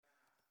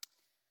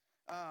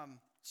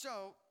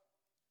So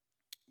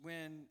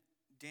when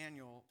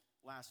Daniel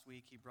last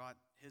week, he brought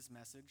his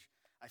message,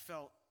 I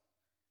felt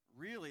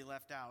really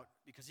left out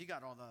because he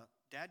got all the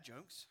dad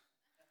jokes.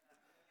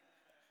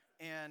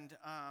 And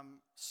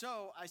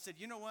so I said,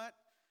 you know what?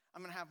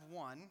 I'm going to have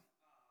one.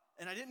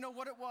 And I didn't know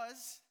what it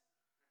was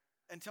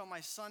until my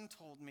son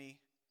told me.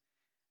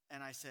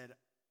 And I said,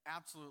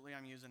 absolutely,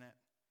 I'm using it.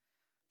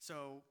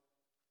 So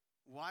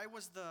why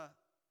was the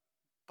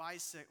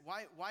bicycle,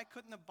 why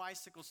couldn't the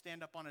bicycle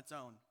stand up on its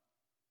own?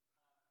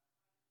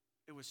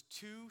 It was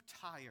too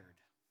tired.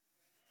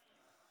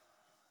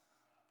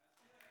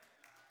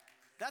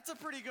 That's a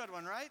pretty good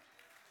one, right?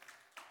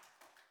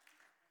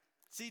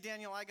 See,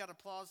 Daniel, I got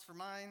applause for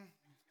mine.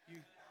 You,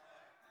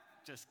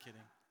 just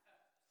kidding.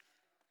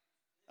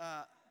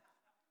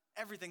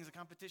 Everything's a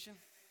competition.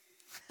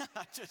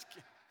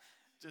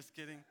 Just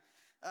kidding.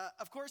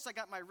 Of course, I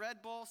got my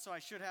Red Bull, so I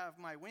should have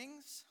my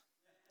wings.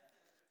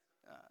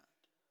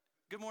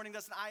 Good morning,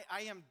 Dustin.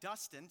 I am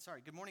Dustin.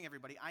 Sorry, good morning,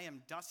 everybody. I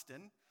am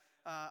Dustin.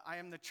 I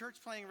am the church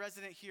planting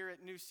resident here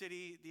at New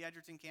City, the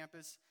Edgerton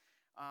campus,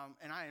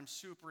 and I am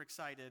super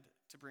excited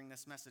to bring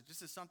this message.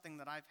 This is something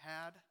that I've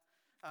had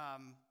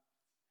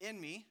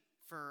in me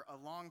for a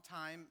long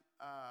time.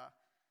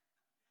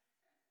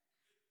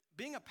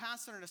 Being a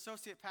pastor and an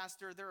associate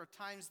pastor, there are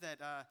times that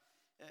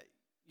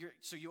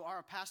you are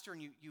a pastor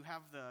and you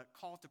have the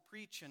call to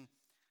preach, and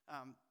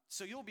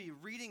so you'll be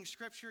reading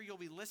scripture, you'll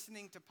be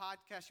listening to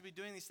podcasts, you'll be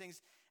doing these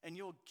things, and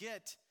you'll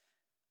get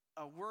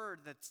a word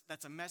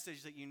that's a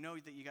message that you know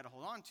that you got to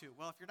hold on to.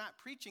 Well, if you're not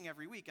preaching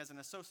every week, as an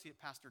associate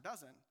pastor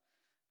doesn't,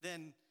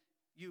 then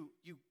you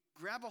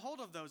grab a hold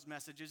of those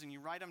messages and you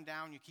write them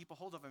down, you keep a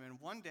hold of them, and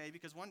one day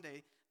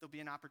there'll be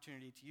an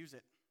opportunity to use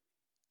it.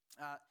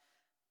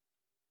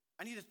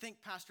 I need to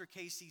thank Pastor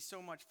Casey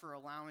so much for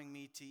allowing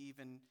me to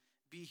even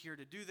be here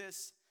to do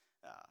this.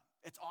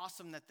 It's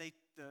awesome that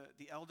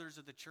the elders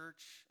of the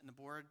church and the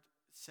board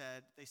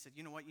said,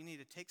 you know what, you need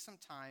to take some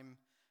time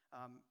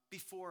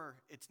before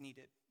it's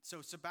needed. So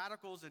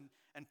sabbaticals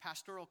and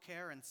pastoral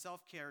care and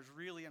self-care is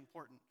really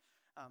important.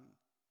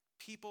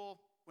 People,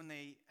 when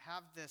they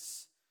have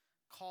this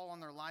call on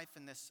their life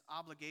and this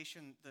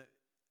obligation,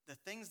 the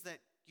things that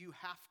you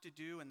have to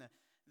do and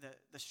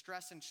the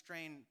stress and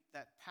strain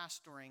that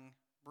pastoring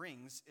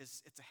brings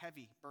it's a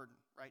heavy burden,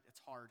 right?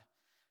 It's hard.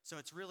 So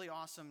it's really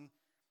awesome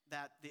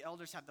that the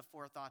elders had the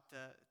forethought to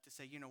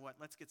say, you know what,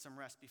 let's get some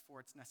rest before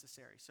it's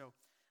necessary. So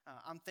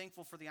I'm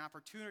thankful for the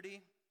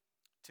opportunity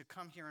to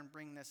come here and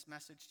bring this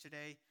message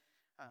today.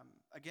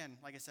 Again,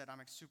 like I said, I'm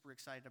super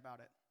excited about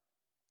it.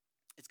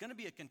 It's going to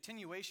be a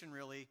continuation,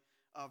 really,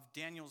 of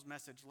Daniel's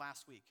message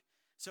last week.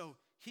 So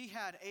he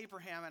had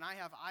Abraham and I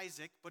have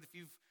Isaac, but if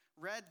you've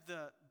read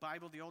the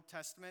Bible, the Old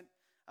Testament,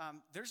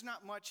 there's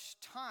not much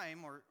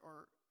time or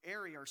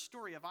area or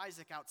story of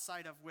Isaac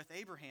outside of with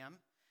Abraham.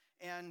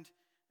 And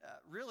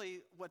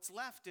really what's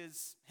left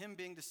is him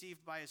being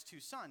deceived by his two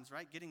sons,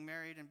 right? Getting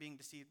married and being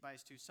deceived by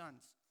his two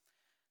sons.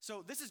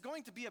 So this is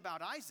going to be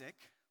about Isaac,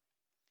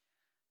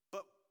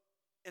 but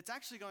it's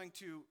actually going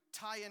to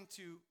tie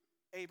into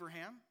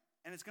Abraham,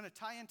 and it's going to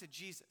tie into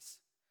Jesus.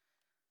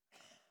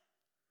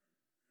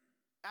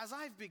 As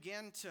I've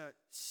begun to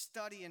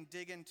study and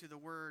dig into the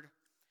Word,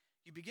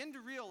 you begin to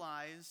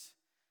realize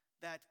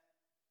that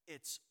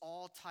it's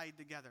all tied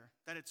together,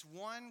 that it's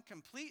one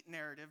complete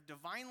narrative,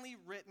 divinely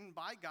written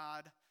by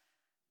God,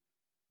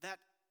 that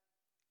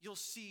you'll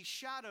see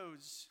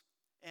shadows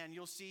and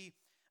you'll see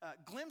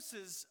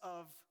glimpses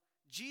of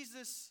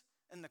Jesus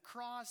and the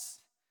cross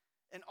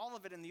and all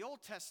of it in the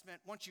Old Testament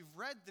once you've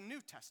read the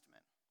New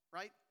Testament,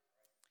 right?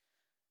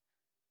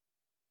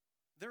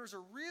 There's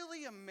a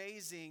really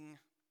amazing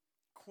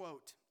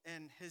quote,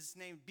 and his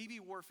name, B.B.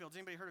 Warfield. Has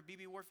anybody heard of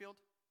B.B. Warfield?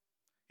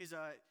 He's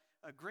a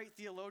great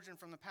theologian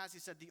from the past. He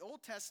said, the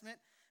Old Testament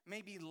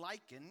may be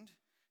likened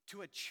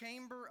to a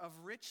chamber of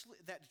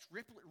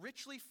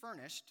richly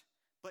furnished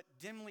but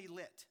dimly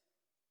lit.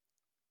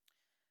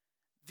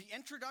 The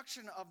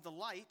introduction of the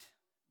light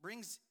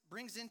brings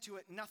into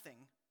it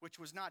nothing which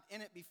was not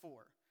in it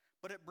before,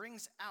 but it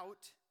brings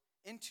out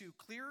into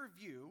clearer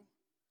view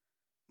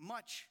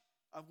much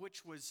of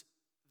which was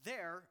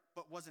there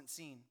but wasn't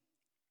seen.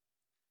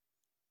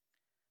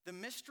 The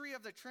mystery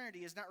of the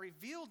Trinity is not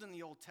revealed in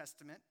the Old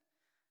Testament,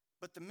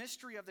 but the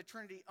mystery of the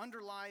Trinity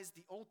underlies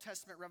the Old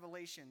Testament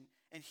revelation,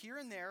 and here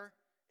and there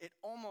it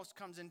almost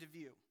comes into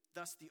view.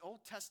 Thus, the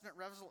Old Testament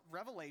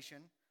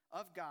revelation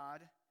of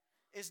God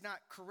is not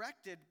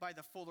corrected by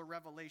the fuller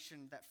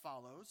revelation that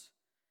follows,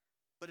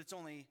 but it's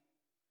only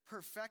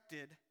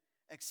perfected,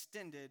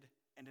 extended,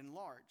 and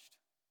enlarged.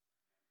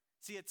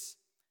 See, it's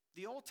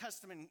the Old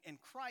Testament in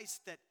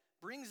Christ that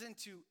brings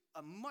into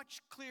a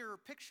much clearer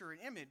picture and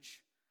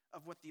image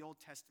of what the Old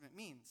Testament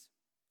means,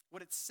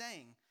 what it's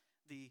saying.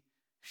 The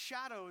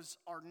shadows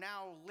are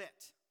now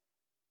lit.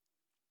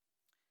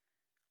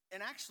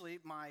 And actually,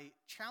 my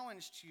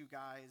challenge to you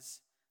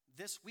guys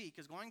this week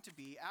is going to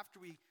be, after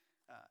we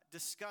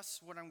discuss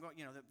what I'm going,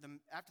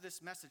 after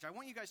this message, I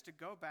want you guys to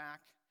go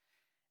back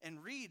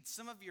and read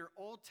some of your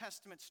Old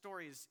Testament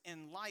stories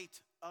in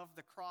light of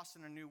the cross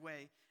in a new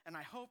way. And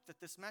I hope that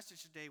this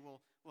message today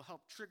will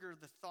help trigger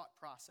the thought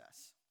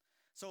process.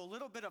 So a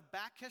little bit of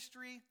back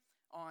history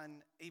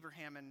on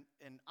Abraham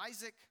and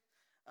Isaac.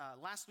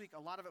 Last week, a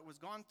lot of it was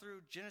gone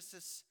through.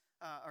 Genesis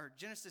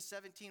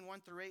 17, 1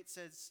 through 8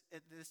 says,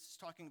 this is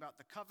talking about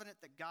the covenant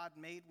that God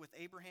made with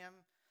Abraham.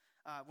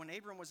 When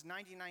Abram was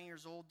 99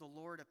 years old, the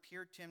Lord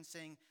appeared to him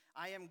saying,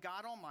 I am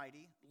God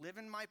Almighty, live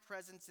in my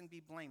presence and be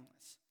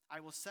blameless. I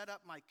will set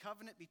up my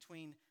covenant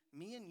between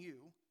me and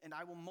you, and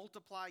I will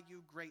multiply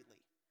you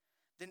greatly.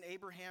 Then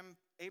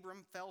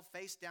Abram fell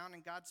face down,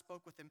 and God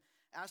spoke with him,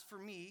 as for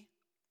me,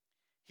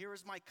 here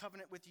is my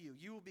covenant with you.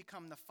 You will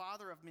become the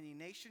father of many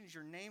nations.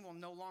 Your name will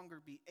no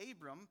longer be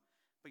Abram,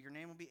 but your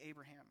name will be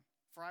Abraham.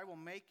 For I will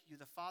make you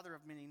the father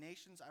of many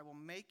nations. I will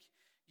make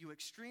you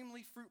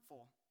extremely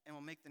fruitful, and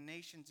will make the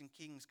nations and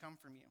kings come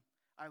from you.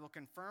 I will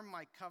confirm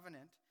my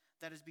covenant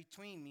that is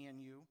between me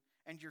and you,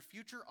 and your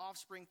future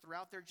offspring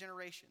throughout their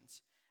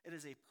generations. It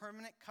is a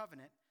permanent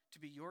covenant to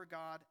be your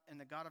God and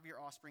the God of your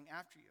offspring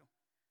after you.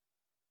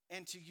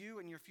 And to you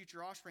and your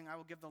future offspring, I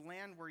will give the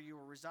land where you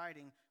are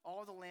residing,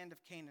 all the land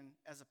of Canaan,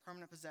 as a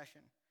permanent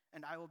possession,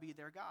 and I will be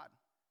their God.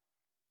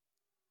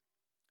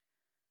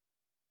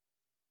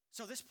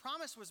 So this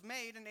promise was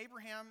made, and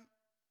Abraham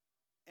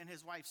and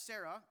his wife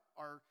Sarah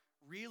are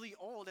really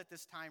old at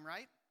this time,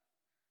 right?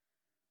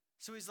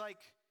 So he's like,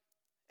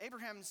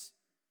 Abraham's,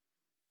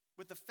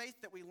 with the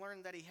faith that we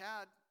learned that he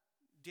had,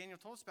 Daniel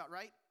told us about,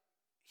 right?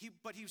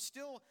 But he was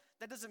still,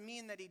 that doesn't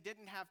mean that he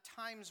didn't have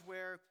times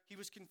where he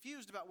was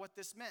confused about what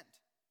this meant,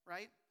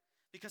 right?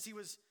 Because he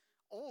was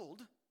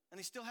old and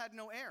he still had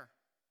no heir.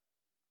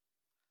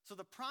 So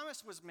the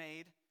promise was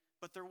made,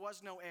 but there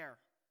was no heir.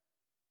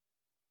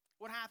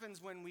 What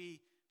happens when we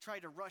try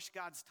to rush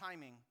God's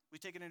timing? We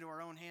take it into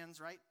our own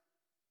hands, right?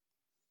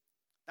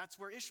 That's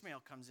where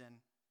Ishmael comes in.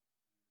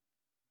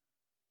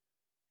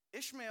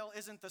 Ishmael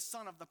isn't the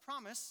son of the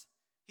promise.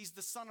 He's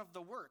the son of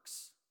the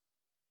works.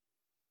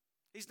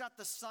 He's not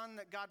the son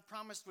that God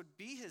promised would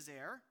be his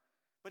heir,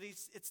 but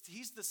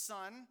he's the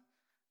son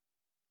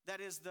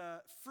that is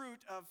the fruit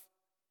of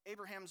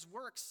Abraham's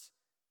works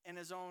and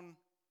his own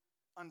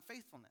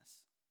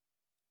unfaithfulness.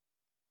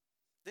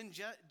 Then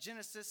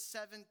Genesis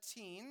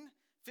 17,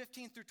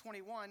 15 through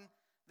 21,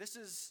 this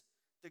is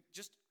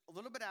just a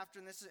little bit after,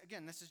 and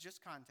this is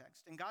just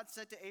context. And God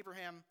said to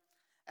Abraham,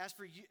 as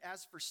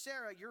for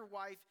Sarah, your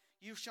wife,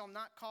 you shall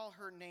not call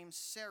her name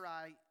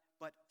Sarai,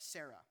 but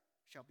Sarah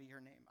shall be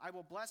her name. I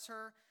will bless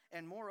her,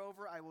 and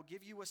moreover, I will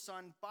give you a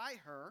son by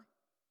her.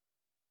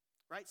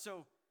 Right?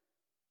 So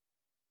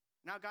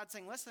now God's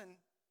saying, listen,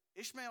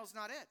 Ishmael's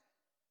not it.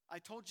 I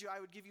told you I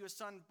would give you a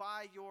son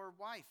by your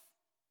wife.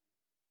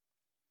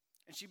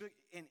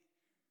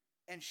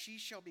 And she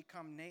shall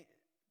become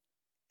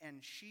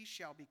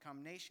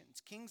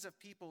nations. Kings of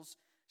peoples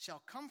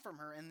shall come from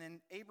her. And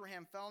then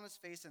Abraham fell on his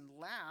face and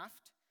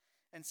laughed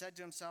and said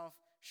to himself,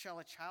 shall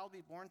a child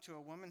be born to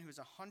a woman who is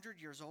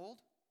 100 years old?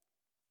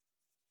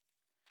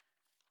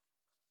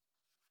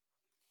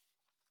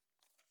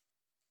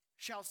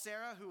 Shall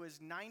Sarah, who is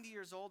 90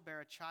 years old,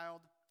 bear a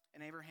child?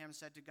 And Abraham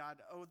said to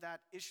God, oh, that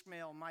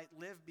Ishmael might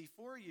live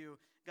before you.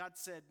 God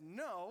said,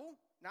 no,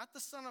 not the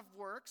son of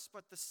works,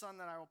 but the son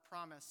that I will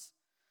promise.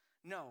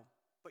 No,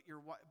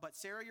 but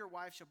Sarah, your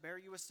wife, shall bear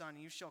you a son,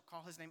 and you shall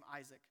call his name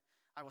Isaac.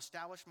 I will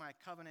establish my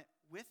covenant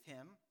with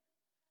him,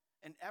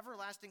 an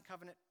everlasting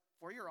covenant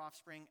for your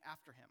offspring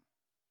after him.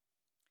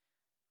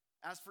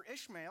 As for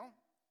Ishmael,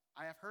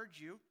 I have heard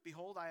you.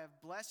 Behold, I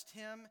have blessed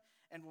him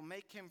and will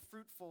make him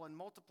fruitful and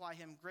multiply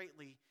him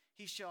greatly.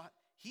 He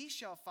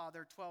shall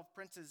father 12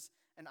 princes,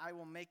 and I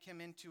will make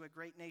him into a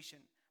great nation.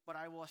 But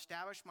I will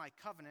establish my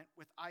covenant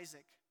with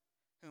Isaac,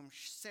 whom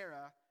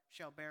Sarah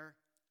shall bear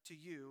to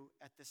you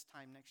at this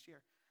time next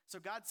year. So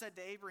God said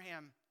to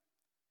Abraham,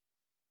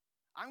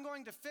 I'm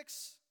going to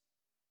fix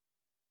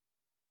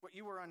what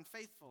you were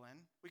unfaithful in.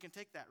 We can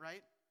take that,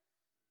 right?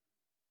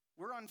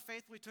 We're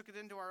unfaithful. We took it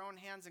into our own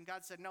hands, and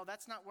God said, no,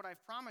 that's not what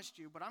I've promised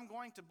you, but I'm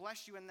going to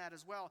bless you in that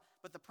as well.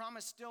 But the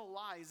promise still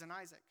lies in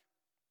Isaac.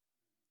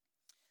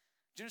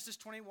 Genesis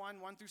 21,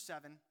 1 through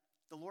 7,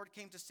 the Lord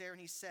came to Sarah,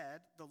 and he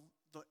said,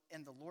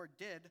 and the Lord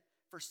did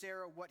for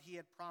Sarah what he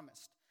had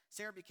promised.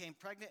 Sarah became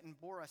pregnant and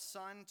bore a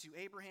son to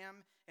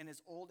Abraham in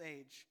his old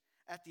age.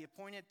 At the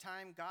appointed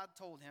time, God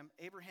told him,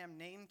 Abraham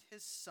named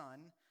his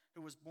son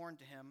who was born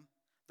to him,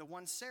 the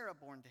one Sarah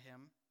born to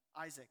him,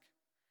 Isaac.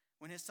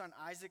 When his son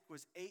Isaac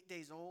was 8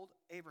 days old,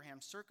 Abraham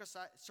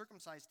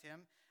circumcised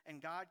him,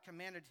 and God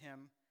commanded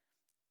him,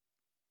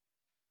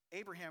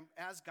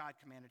 as God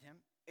commanded him.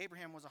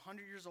 Abraham was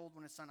 100 years old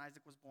when his son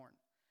Isaac was born.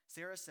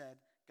 Sarah said,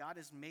 God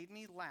has made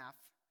me laugh,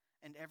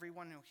 and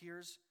everyone who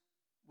hears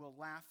will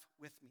laugh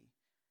with me.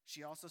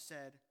 She also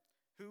said,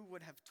 who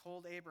would have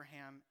told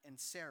Abraham and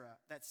Sarah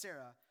that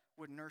Sarah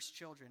would nurse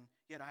children,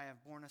 yet I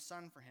have borne a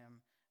son for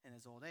him in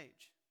his old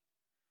age.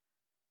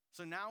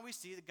 So now we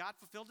see that God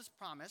fulfilled his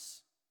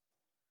promise.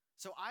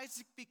 So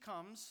Isaac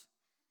becomes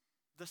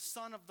the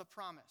son of the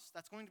promise.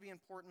 That's going to be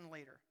important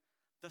later.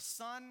 The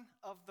son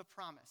of the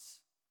promise.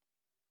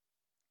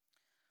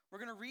 We're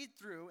going to read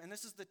through, and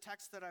this is the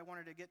text that I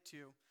wanted to get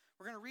to.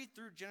 We're going to read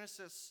through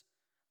Genesis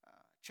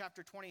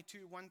chapter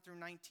 22, 1 through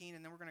 19,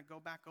 and then we're going to go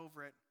back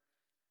over it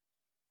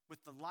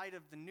with the light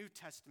of the New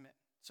Testament.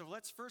 So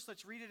let's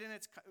read it in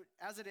its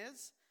as it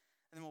is,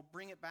 and then we'll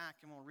bring it back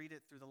and we'll read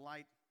it through the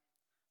light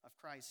of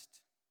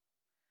Christ.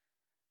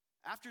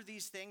 After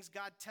these things,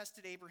 God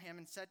tested Abraham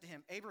and said to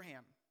him,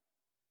 Abraham.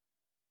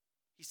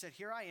 He said,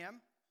 here I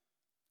am.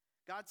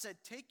 God said,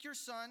 take your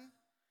son,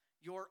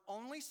 your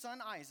only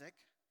son Isaac,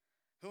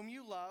 whom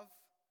you love,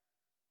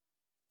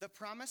 the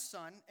promised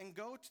son, and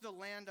go to the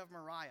land of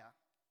Moriah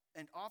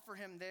and offer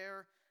him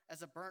there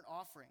as a burnt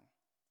offering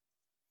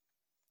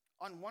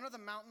on one of the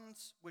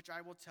mountains which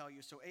I will tell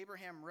you. So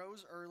Abraham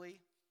rose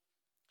early.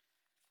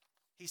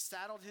 He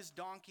saddled his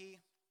donkey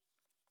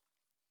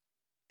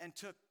and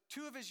took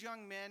 2 of his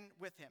young men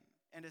with him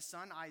and his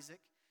son Isaac.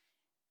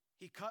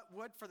 He cut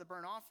wood for the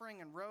burnt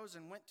offering and rose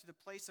and went to the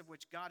place of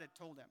which God had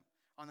told him.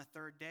 On the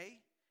 3rd day,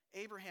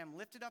 Abraham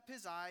lifted up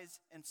his eyes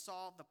and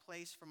saw the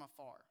place from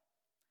afar.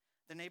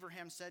 Then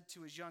Abraham said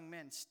to his young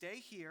men, stay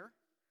here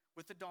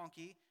with the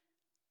donkey,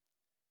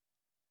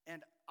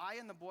 and I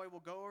and the boy will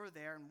go over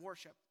there and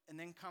worship, and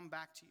then come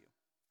back to you.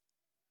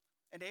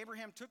 And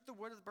Abraham took the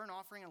wood of the burnt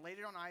offering and laid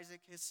it on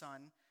Isaac his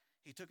son.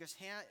 He took his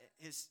hand,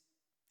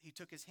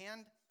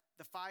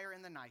 the fire,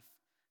 and the knife.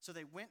 So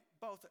they went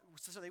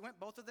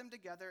both of them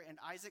together, and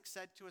Isaac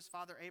said to his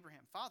father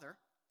Abraham, Father,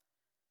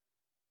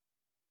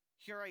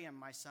 here I am,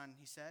 my son,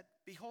 he said.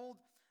 Behold,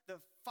 the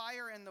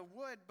fire and the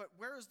wood, but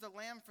where is the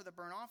lamb for the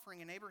burnt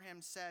offering? And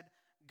Abraham said,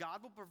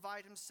 God will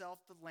provide himself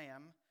the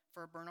lamb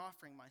for a burnt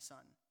offering, my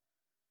son.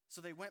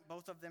 So they went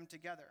both of them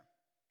together.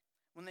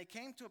 When they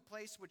came to the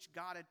place which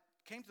God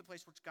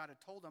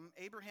had told him,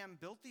 Abraham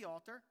built the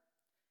altar.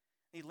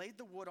 He laid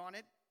the wood on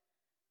it,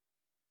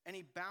 and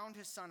he bound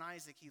his son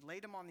Isaac. He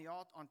laid him on the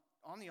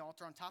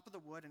altar on top of the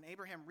wood, and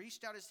Abraham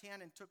reached out his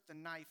hand and took the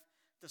knife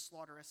to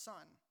slaughter his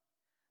son.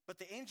 But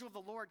the angel of the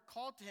Lord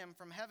called to him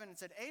from heaven and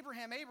said,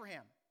 Abraham,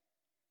 Abraham.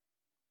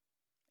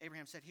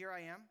 Abraham said, here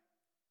I am.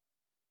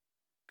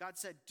 God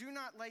said, do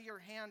not lay your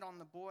hand on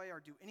the boy or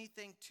do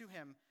anything to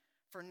him,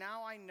 for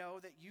now I know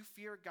that you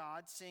fear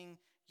God, seeing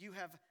you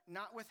have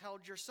not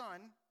withheld your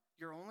son,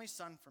 your only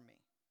son, from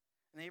me.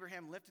 And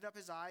Abraham lifted up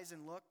his eyes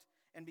and looked,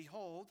 and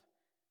behold,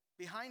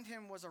 behind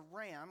him was a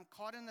ram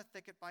caught in the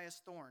thicket by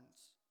his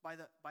horns.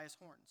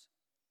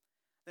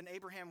 Then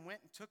Abraham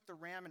went and took the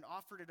ram and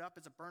offered it up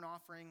as a burnt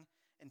offering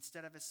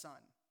instead of his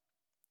son.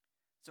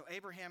 So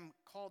Abraham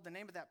called the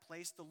name of that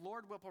place, the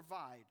Lord will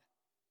provide.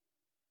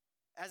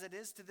 As it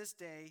is to this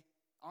day,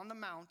 on the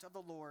mount of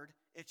the Lord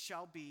it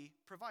shall be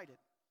provided.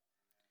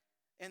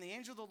 And the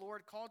angel of the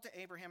Lord called to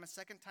Abraham a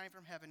second time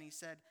from heaven. He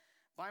said,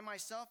 by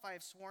myself I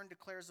have sworn,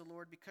 declares the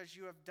Lord, because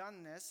you have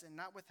done this and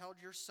not withheld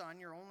your son,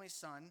 your only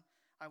son,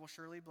 I will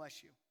surely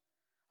bless you.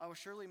 I will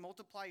surely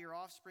multiply your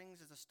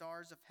offsprings as the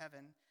stars of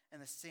heaven and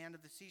the sand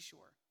of the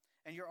seashore.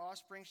 And your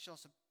offspring shall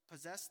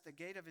possess the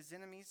gate of his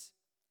enemies.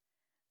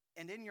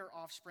 And in your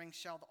offspring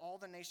shall all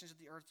the nations of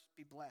the earth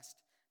be blessed.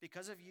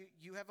 Because of you,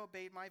 you have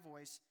obeyed my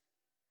voice.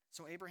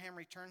 So Abraham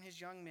returned his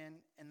young men,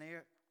 and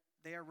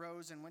they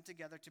arose and went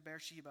together to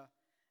Beersheba.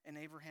 And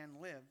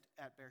Abraham lived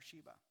at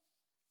Beersheba.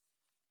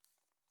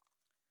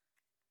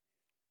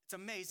 It's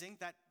amazing,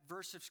 that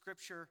verse of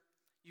scripture.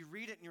 You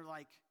read it and you're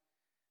like,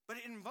 but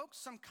it invokes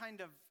some kind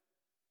of,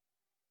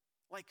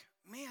 like,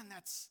 man,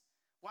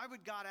 why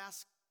would God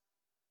ask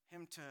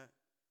him to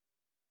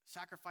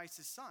sacrifice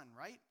his son,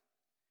 right?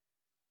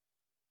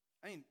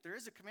 I mean, there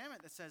is a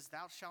commandment that says,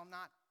 thou shalt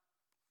not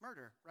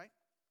murder, right?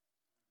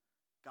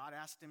 God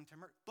asked him to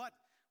murder. But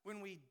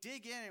when we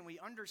dig in and we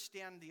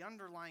understand the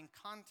underlying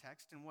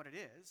context and what it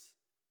is,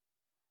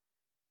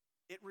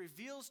 it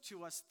reveals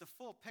to us the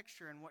full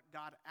picture and what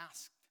God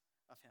asked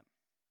of him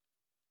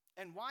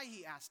and why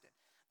he asked it.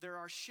 There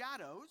are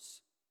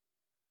shadows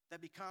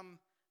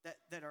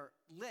that are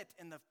lit,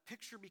 and the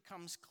picture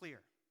becomes clear.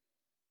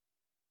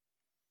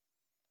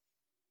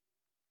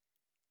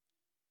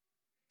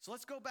 So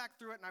let's go back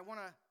through it, and I want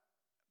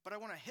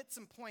to hit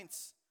some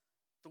points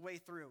the way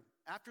through.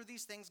 After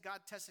these things,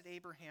 God tested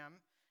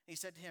Abraham, and he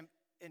said to him,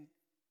 and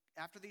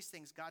after these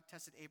things, God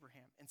tested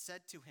Abraham and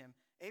said to him,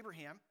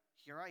 Abraham,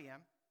 here I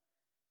am.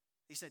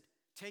 He said,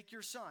 take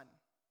your son,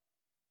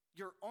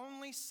 your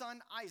only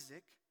son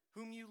Isaac,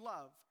 whom you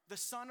love, the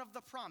son of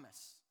the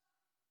promise.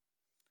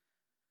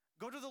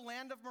 Go to the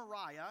land of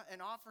Moriah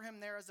and offer him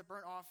there as a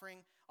burnt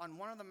offering on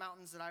one of the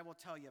mountains that I will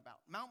tell you about.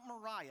 Mount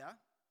Moriah,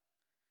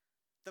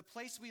 the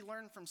place we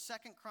learn from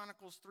 2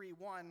 Chronicles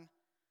 3:1,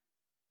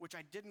 which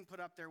I didn't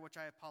put up there, which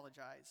I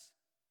apologize,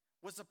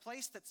 was the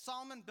place that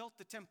Solomon built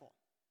the temple.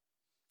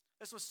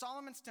 This was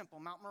Solomon's temple,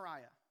 Mount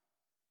Moriah.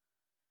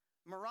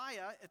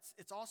 Moriah,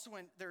 it's also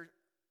in there,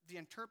 the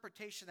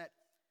interpretations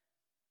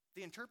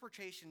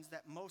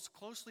that most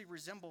closely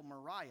resemble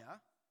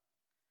Moriah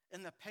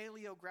in the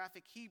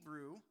paleographic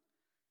Hebrew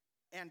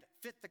and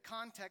fit the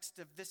context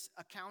of this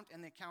account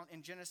and the account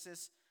in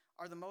Genesis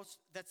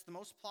that's the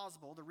most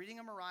plausible. The reading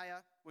of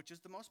Moriah, which is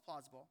the most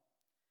plausible,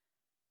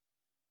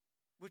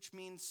 which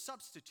means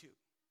substitute.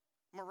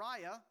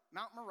 Moriah,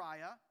 Mount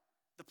Moriah,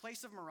 the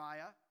place of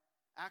Moriah,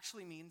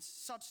 actually means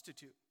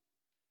substitute.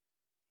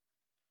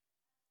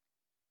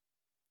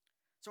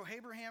 So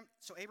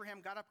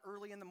Abraham got up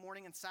early in the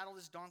morning and saddled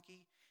his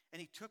donkey, and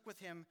he took with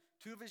him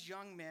 2 of his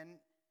young men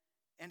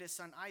and his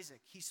son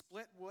Isaac. He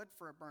split wood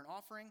for a burnt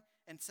offering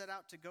and set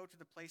out to go to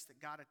the place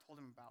that God had told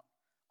him about.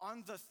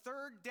 On the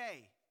third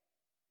day,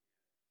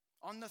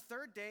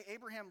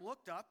 Abraham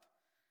looked up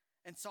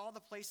and saw the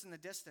place in the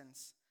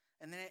distance.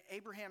 And then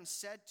Abraham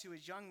said to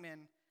his young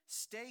men,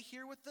 "Stay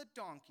here with the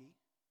donkey.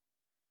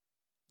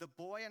 The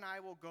boy and I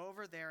will go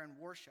over there and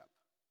worship.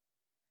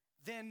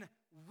 Then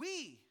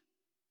we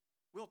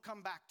will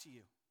come back to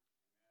you."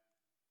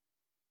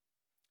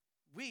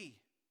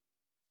 We.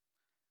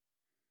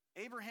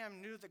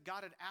 Abraham knew that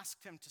God had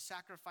asked him to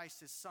sacrifice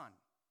his son.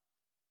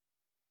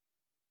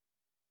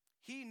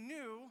 He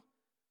knew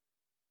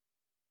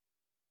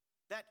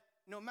that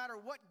no matter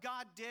what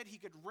God did, he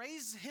could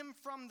raise him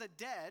from the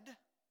dead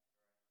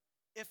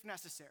if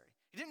necessary.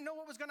 He didn't know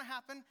what was going to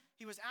happen.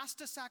 He was asked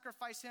to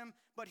sacrifice him,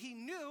 but he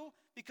knew,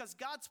 because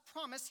God's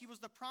promise, he was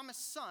the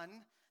promised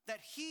son,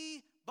 that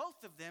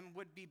both of them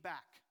would be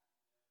back.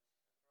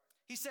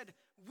 He said,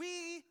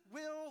 "We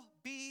will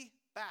be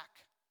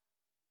back."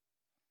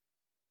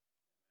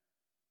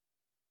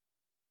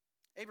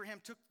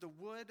 Abraham took the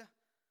wood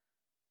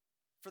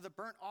for the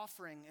burnt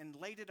offering and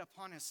laid it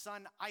upon his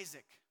son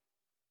Isaac.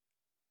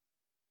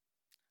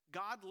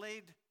 God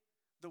laid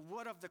the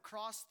wood of the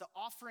cross, the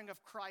offering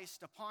of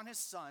Christ, upon his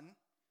son.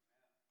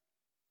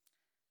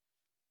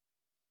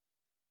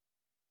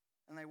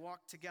 And they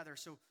walked together.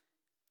 So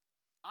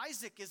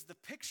Isaac is the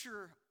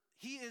picture,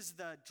 he is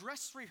the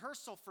dress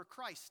rehearsal for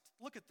Christ.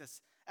 Look at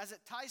this. As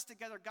it ties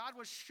together, God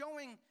was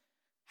showing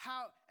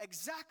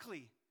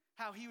exactly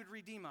how he would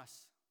redeem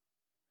us.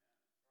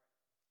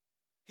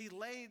 He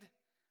laid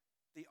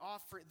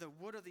the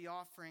wood of the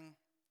offering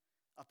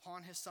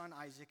upon his son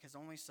Isaac, his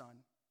only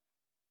son,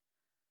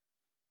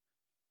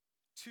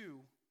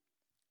 to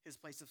his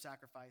place of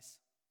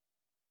sacrifice.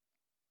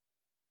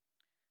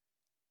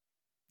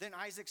 Then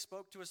Isaac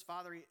spoke to his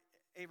father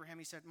Abraham.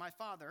 He said, "My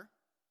father."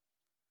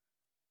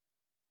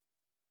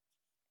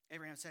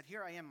 Abraham said,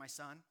 "Here I am, my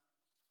son.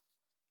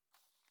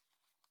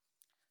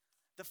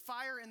 The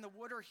fire and the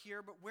wood are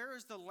here, but where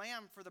is the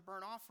lamb for the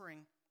burnt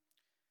offering?"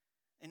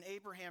 And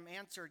Abraham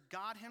answered,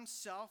 "God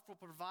himself will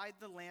provide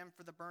the lamb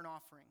for the burnt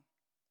offering."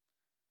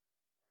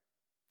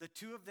 The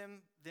two of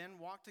them then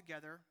walked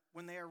together.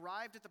 When they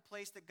arrived at the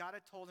place that God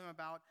had told him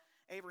about,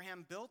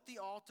 Abraham built the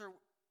altar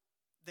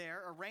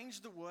there,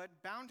 arranged the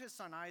wood, bound his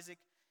son Isaac,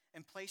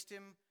 and placed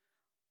him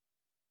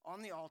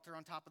on the altar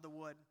on top of the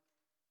wood.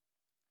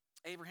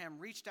 Abraham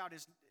reached out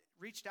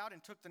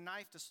and took the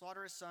knife to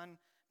slaughter his son,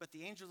 but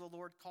the angel of the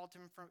Lord called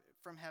him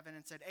from heaven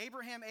and said,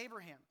 "Abraham,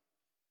 Abraham."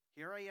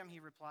 "Here I am," he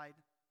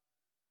replied.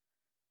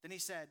 Then he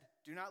said,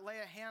 "Do not lay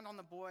a hand on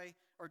the boy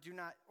or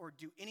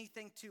do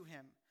anything to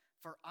him,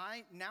 for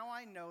I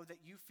know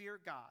that you fear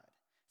God,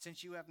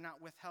 since you have not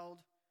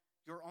withheld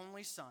your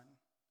only son,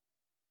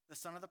 the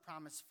son of the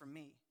promise, from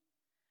me."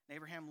 And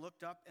Abraham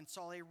looked up and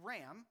saw a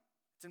ram.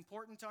 It's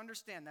important to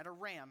understand that a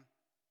ram,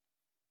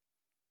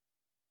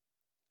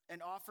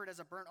 and offered as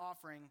a burnt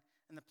offering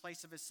in the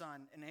place of his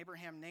son. And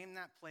Abraham named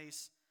that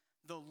place,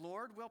 "The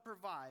Lord will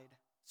provide."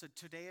 So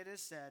today it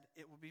is said,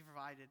 it will be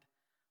provided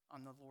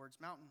on the Lord's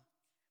mountain.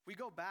 If we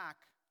go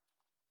back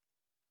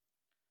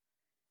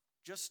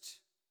just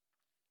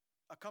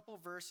a couple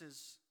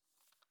verses,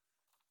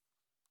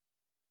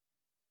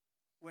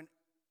 when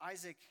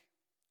Isaac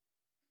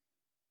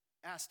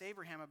asked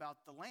Abraham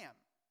about the lamb,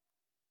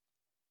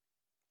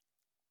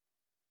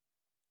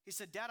 he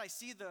said, "Dad, I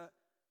see the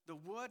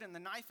wood and the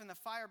knife and the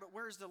fire, but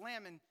where's the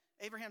lamb?" And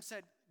Abraham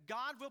said,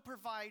 "God will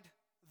provide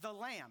the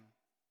lamb."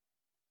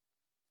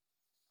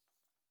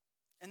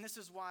 And this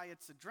is why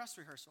it's a dress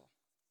rehearsal.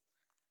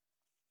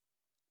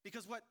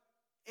 Because what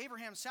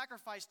Abraham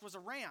sacrificed was a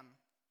ram,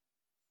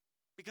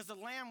 because the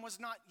lamb was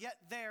not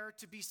yet there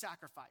to be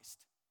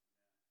sacrificed.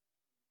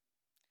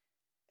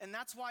 And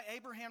that's why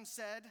Abraham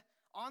said,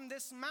 "On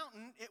this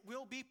mountain it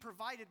will be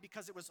provided,"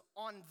 because it was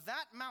on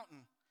that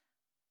mountain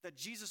that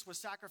Jesus was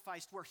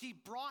sacrificed, where he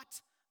brought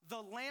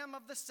the lamb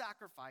of the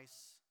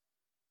sacrifice.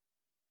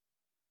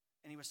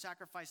 And he was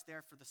sacrificed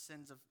there for the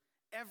sins of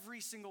every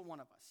single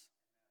one of us.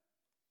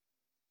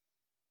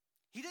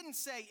 He didn't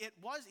say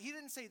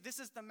this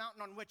is the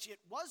mountain on which it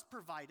was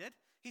provided.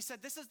 He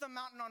said this is the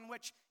mountain on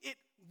which it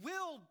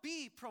will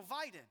be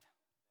provided.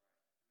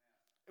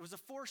 It was a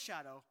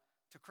foreshadow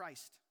to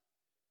Christ.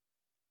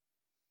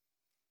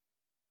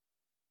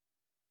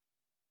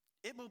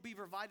 It will be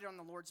provided on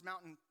the Lord's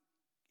mountain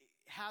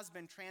has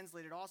been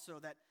translated also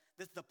that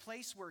the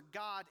place where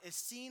God is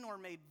seen or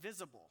made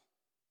visible.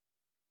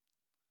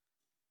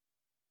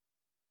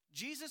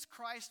 Jesus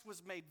Christ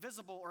was made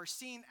visible or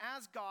seen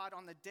as God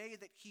on the day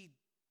that he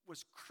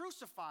was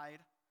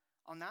crucified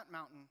on that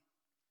mountain,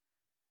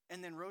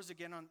 and then rose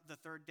again on the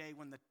third day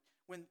when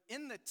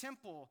in the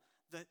temple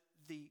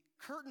the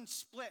curtain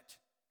split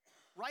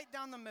right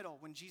down the middle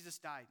when Jesus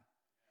died.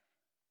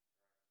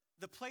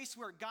 The place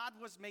where God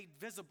was made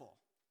visible.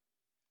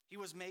 He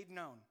was made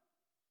known.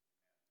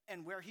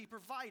 And where he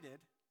provided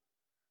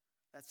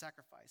that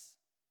sacrifice.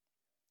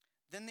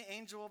 Then the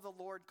angel of the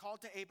Lord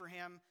called to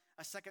Abraham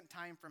a second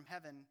time from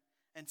heaven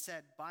and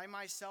said, by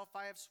myself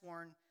I have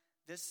sworn,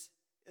 this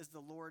is the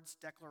Lord's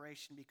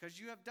declaration. Because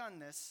you have done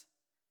this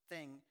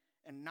thing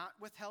and not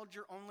withheld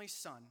your only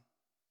son,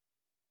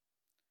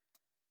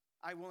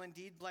 I will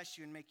indeed bless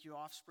you and make your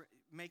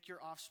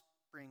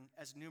offspring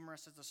as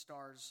numerous as the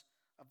stars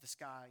of the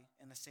sky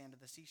and the sand of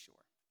the seashore.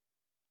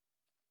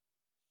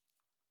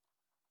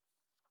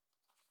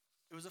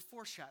 It was a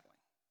foreshadowing.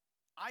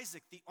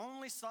 Isaac, the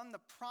only son, the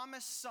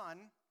promised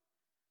son,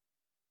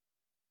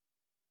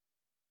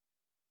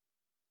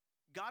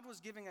 God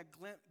was giving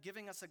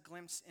us a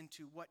glimpse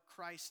into what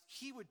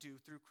he would do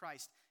through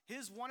Christ.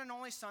 His one and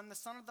only son, the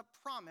son of the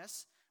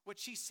promise,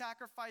 which he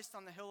sacrificed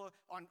on the hill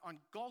on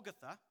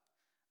Golgotha,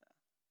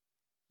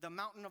 the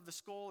mountain of the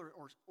skull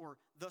or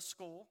the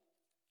skull.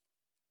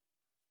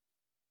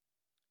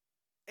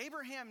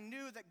 Abraham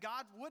knew that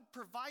God would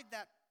provide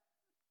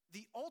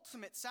the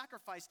ultimate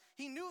sacrifice.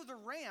 He knew the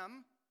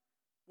ram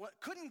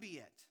couldn't be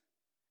it,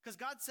 because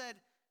God said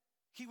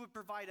he would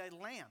provide a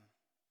lamb.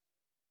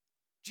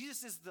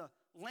 Jesus is the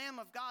Lamb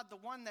of God, the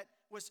one that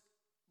was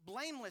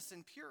blameless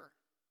and pure,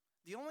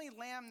 the only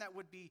lamb that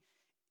would be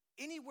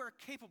anywhere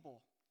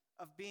capable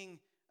of being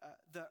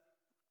the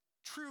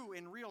true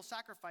and real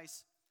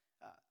sacrifice,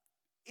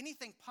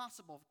 anything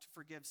possible to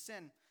forgive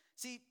sin.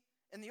 See,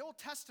 in the Old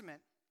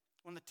Testament,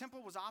 when the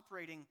temple was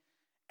operating,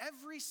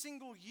 every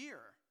single year,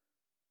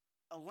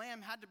 a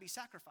lamb had to be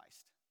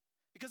sacrificed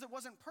because it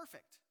wasn't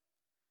perfect.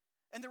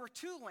 And there were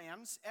 2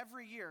 lambs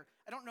every year.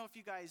 I don't know if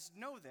you guys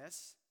know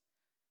this,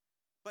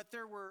 but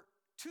there were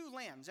 2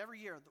 lambs every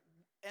year,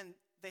 and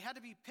they had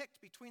to be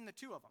picked between the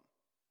 2 of them,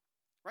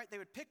 right? They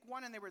would pick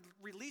one and they would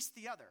release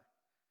the other.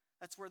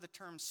 That's where the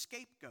term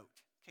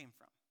scapegoat came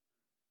from.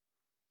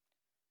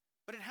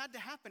 But it had to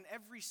happen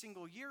every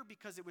single year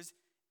because it was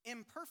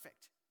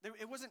imperfect.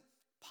 It wasn't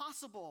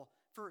possible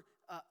for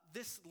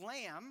this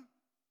lamb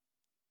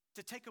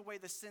to take away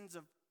the sins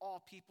of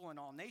all people and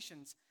all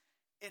nations.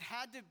 It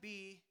had to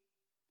be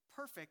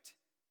perfect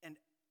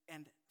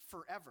and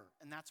forever,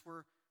 and that's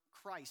where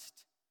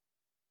Christ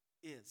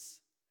is.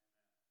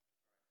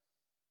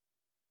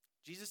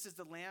 Jesus is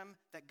the lamb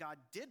that God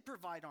did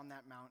provide on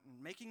that mountain,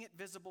 making it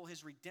visible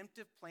his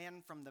redemptive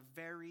plan from the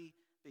very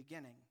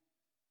beginning.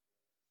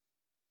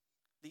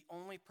 The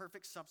only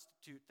perfect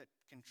substitute that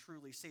can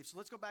truly save. So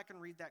let's go back and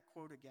read that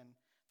quote again.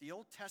 The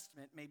Old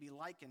Testament may be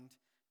likened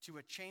to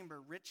a chamber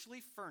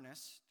richly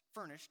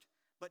furnished,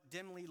 but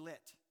dimly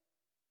lit.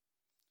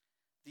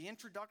 The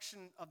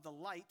introduction of the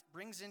light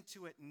brings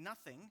into it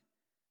nothing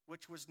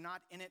which was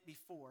not in it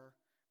before,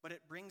 but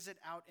it brings it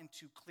out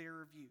into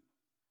clearer view.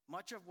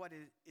 Much of what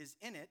is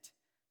in it,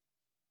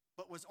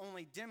 but was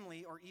only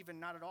dimly or even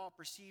not at all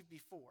perceived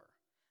before.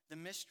 The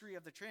mystery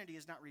of the Trinity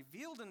is not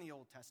revealed in the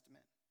Old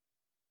Testament.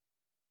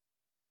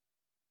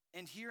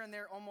 And here and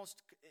there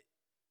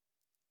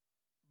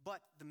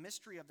but the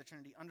mystery of the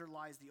Trinity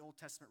underlies the Old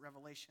Testament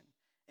revelation,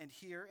 and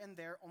here and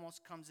there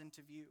almost comes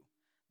into view.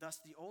 Thus,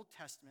 the Old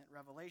Testament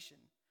revelation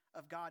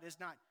of God is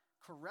not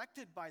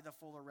corrected by the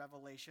fuller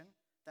revelation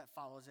that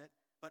follows it,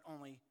 but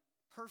only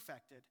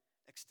perfected,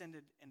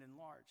 extended, and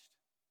enlarged.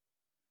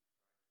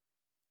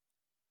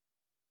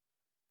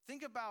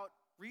 Think about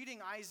reading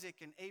Isaac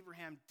and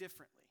Abraham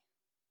differently,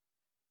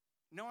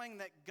 knowing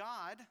that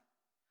God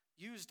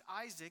used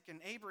Isaac and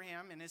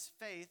Abraham in his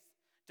faith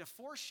to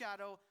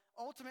foreshadow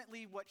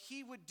ultimately what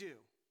he would do.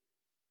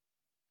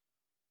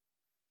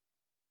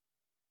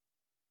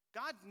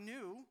 God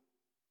knew,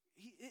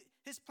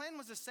 his plan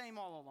was the same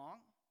all along.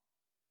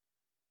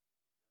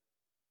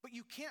 But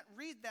you can't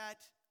read that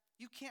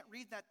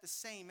the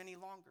same any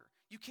longer.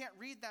 You can't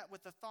read that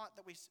with the thought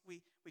that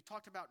we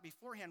talked about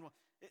beforehand. Well,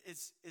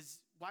 is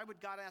why would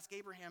God ask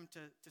Abraham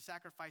to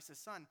sacrifice his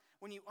son?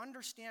 When you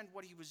understand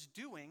what he was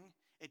doing,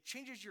 it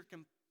changes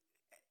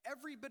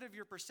every bit of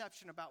your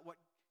perception about what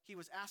he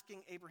was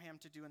asking Abraham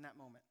to do in that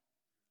moment.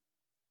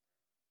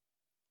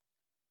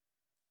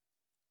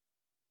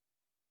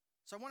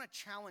 So I want to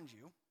challenge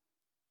you.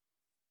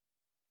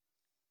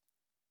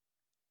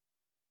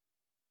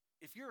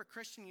 If you're a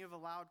Christian, you've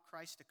allowed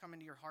Christ to come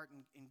into your heart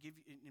and give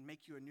you, and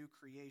make you a new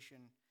creation,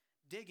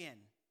 dig in,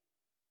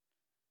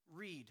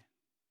 read,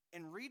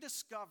 and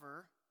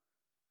rediscover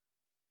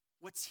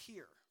what's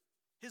here.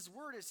 His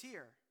word is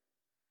here.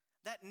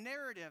 That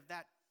narrative,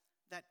 that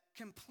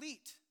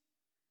complete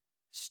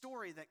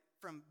story that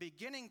from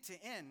beginning to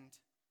end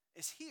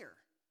is here.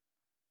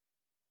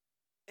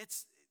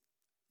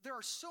 There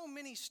are so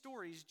many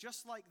stories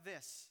just like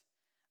this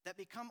that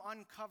become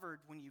uncovered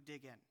when you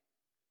dig in.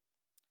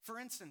 For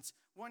instance,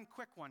 one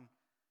quick one.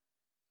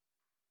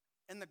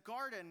 In the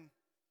garden,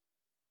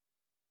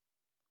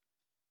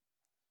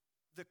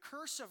 the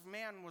curse of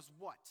man was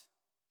what?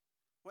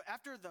 Well,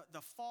 after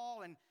the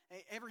fall and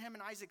Abraham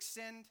and Isaac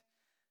sinned,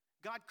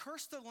 God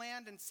cursed the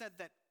land and said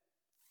that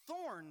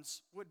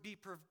thorns would be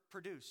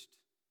produced,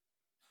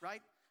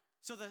 right?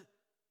 So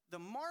the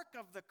mark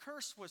of the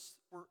curse was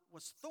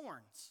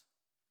thorns.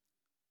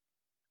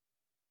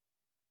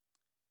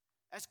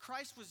 As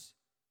Christ was,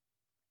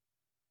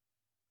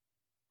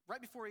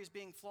 right before he was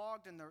being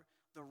flogged and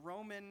the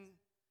Roman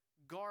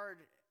guard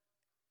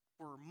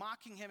were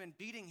mocking him and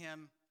beating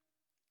him,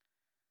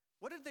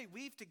 what did they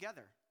weave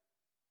together?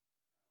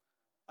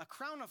 A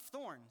crown of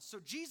thorns. So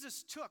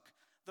Jesus took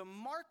the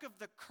mark of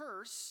the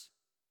curse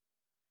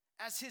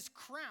as his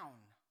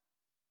crown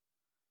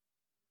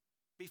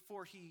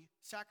before he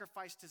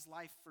sacrificed his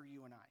life for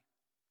you and I.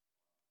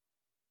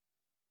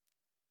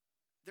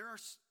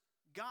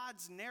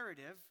 God's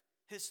narrative,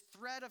 his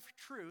thread of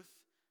truth,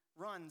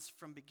 runs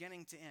from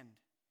beginning to end.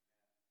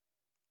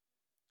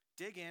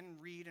 Dig in,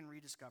 read, and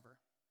rediscover.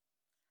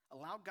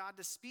 Allow God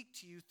to speak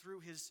to you through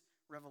his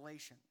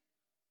revelation.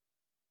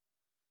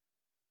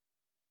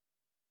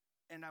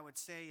 And I would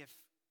say, if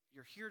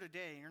you're here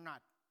today and you're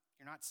not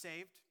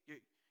saved,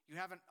 you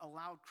haven't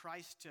allowed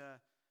Christ to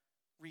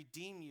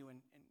redeem you and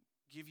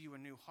give you a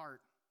new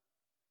heart.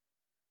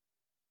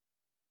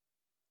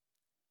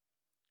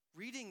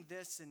 Reading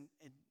this in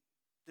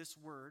this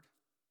word,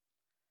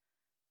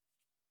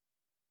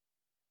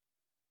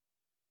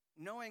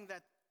 knowing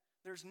that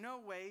there's no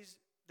ways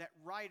that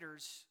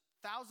writers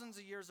thousands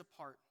of years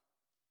apart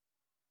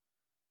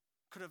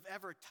could have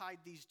ever tied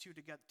these two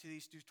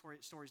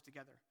stories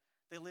together.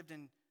 They lived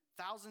in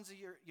thousands of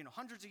years,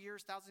 hundreds of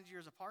years, thousands of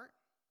years apart.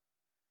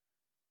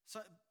 So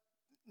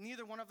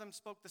neither one of them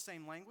spoke the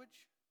same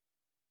language.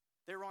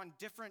 They were in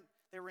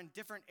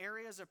different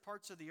areas or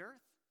parts of the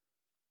earth.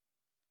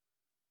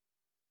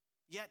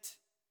 Yet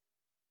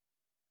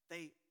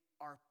they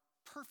are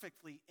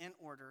perfectly in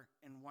order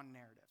in one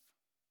narrative.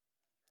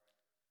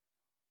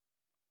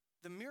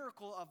 The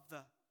miracle of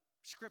the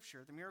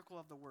scripture, the miracle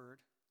of the word,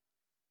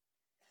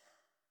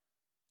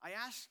 I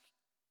ask,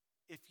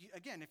 if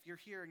you're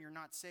here and you're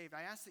not saved,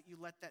 I ask that you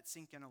let that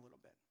sink in a little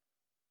bit.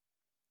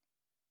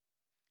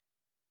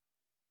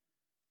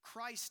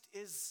 Christ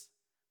is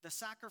the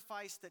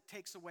sacrifice that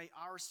takes away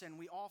our sin.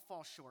 We all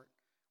fall short.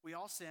 We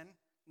all sin.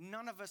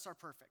 None of us are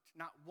perfect.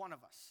 Not one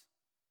of us.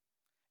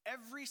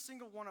 Every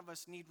single one of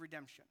us need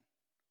redemption.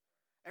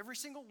 Every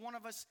single one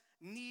of us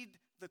need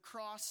the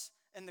cross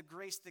and the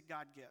grace that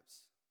God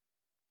gives.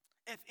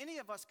 If any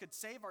of us could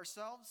save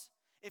ourselves,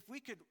 if we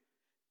could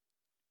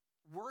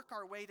work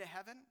our way to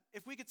heaven,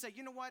 if we could say,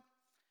 you know what,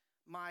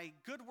 my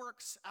good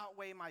works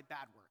outweigh my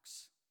bad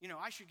works,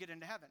 I should get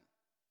into heaven.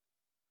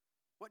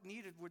 What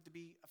needed would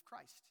be of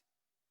Christ?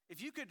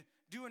 If you could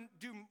do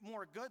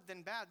more good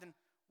than bad, then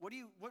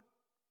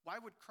why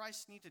would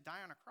Christ need to die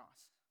on a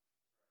cross?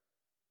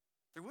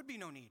 There would be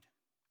no need.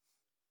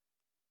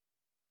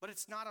 But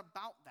it's not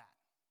about that.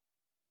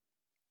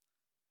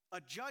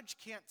 A judge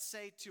can't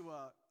say to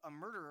a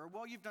murderer,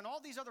 well, you've done all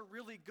these other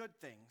really good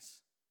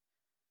things,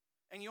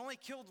 and you only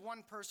killed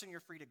one person, you're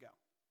free to go.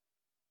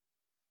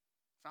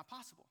 It's not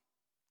possible.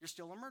 You're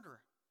still a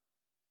murderer.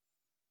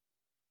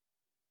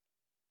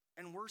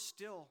 And we're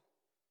still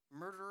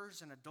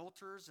murderers and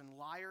adulterers and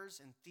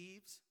liars and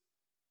thieves,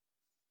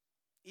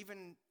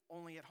 even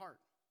only at heart.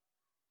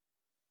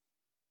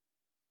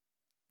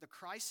 The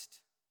Christ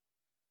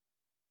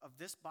of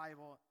this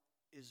Bible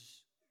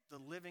is the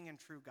living and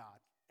true God,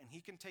 and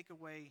he can take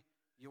away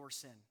your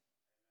sin.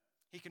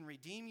 He can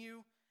redeem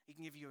you. He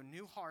can give you a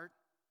new heart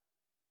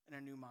and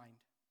a new mind.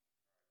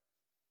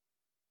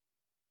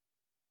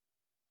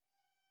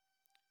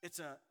 It's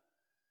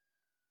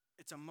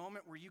a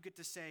moment where you get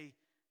to say,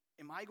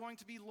 am I going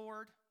to be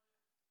Lord,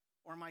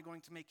 or am I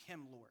going to make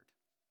him Lord?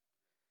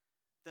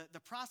 The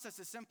process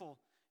is simple.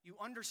 You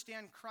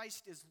understand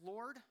Christ is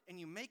Lord, and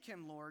you make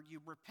him Lord.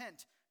 You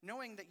repent,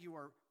 knowing that you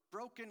are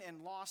broken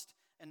and lost,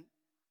 and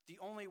the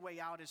only way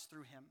out is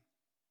through him.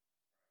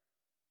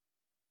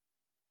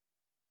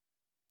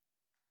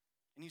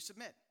 And you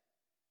submit.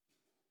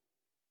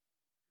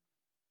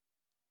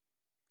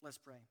 Let's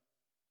pray.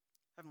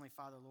 Heavenly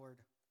Father, Lord,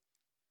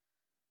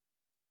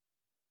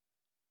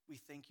 we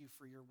thank you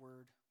for your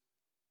word.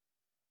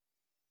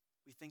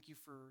 We thank you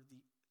for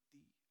the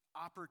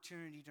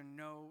opportunity to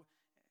know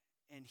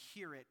and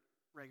hear it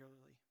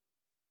regularly.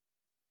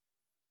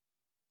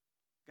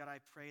 God, I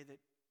pray that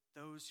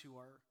those who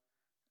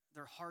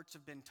their hearts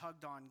have been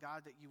tugged on,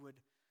 God, that you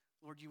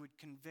would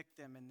convict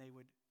them and they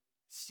would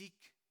seek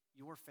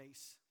your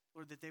face.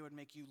 Lord, that they would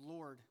make you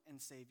Lord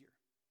and Savior.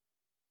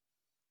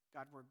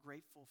 God, we're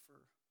grateful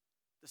for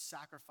the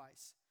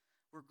sacrifice.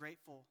 We're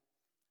grateful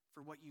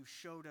for what you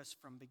showed us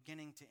from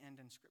beginning to end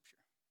in Scripture.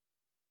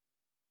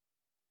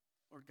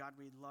 Lord God,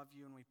 we love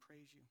you and we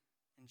praise you.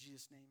 In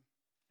Jesus' name.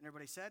 And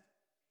everybody said?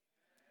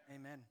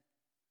 Amen. Amen.